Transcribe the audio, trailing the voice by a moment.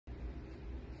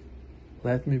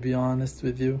Let me be honest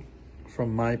with you.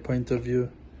 From my point of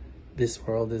view, this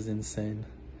world is insane.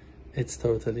 It's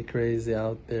totally crazy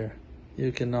out there.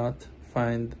 You cannot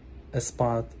find a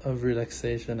spot of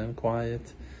relaxation and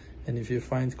quiet. And if you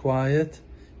find quiet,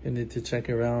 you need to check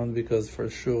around, because for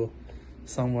sure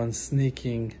someone's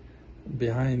sneaking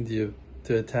behind you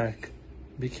to attack.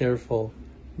 Be careful.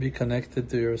 Be connected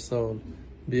to your soul.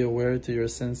 Be aware to your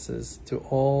senses, to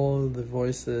all the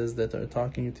voices that are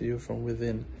talking to you from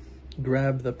within.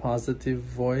 Grab the positive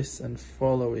voice and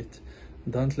follow it.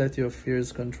 Don't let your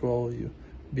fears control you.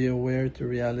 Be aware to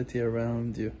reality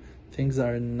around you. Things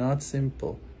are not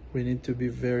simple. We need to be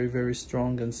very, very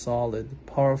strong and solid,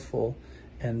 powerful,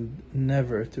 and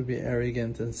never to be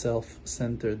arrogant and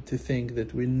self-centered, to think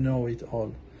that we know it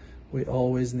all. We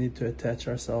always need to attach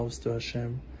ourselves to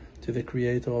Hashem, to the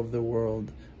Creator of the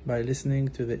world, by listening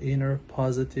to the inner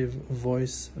positive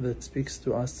voice that speaks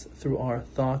to us through our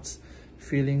thoughts,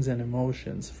 feelings and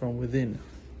emotions from within,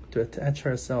 to attach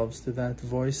ourselves to that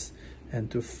voice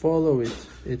and to follow it.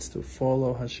 It's to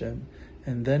follow Hashem,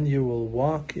 and then you will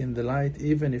walk in the light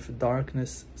even if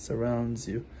darkness surrounds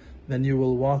you. Then you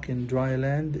will walk in dry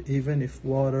land even if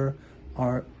water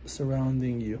are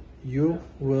surrounding you. You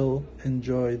will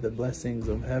enjoy the blessings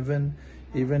of heaven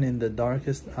even in the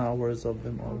darkest hours of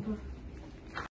them all.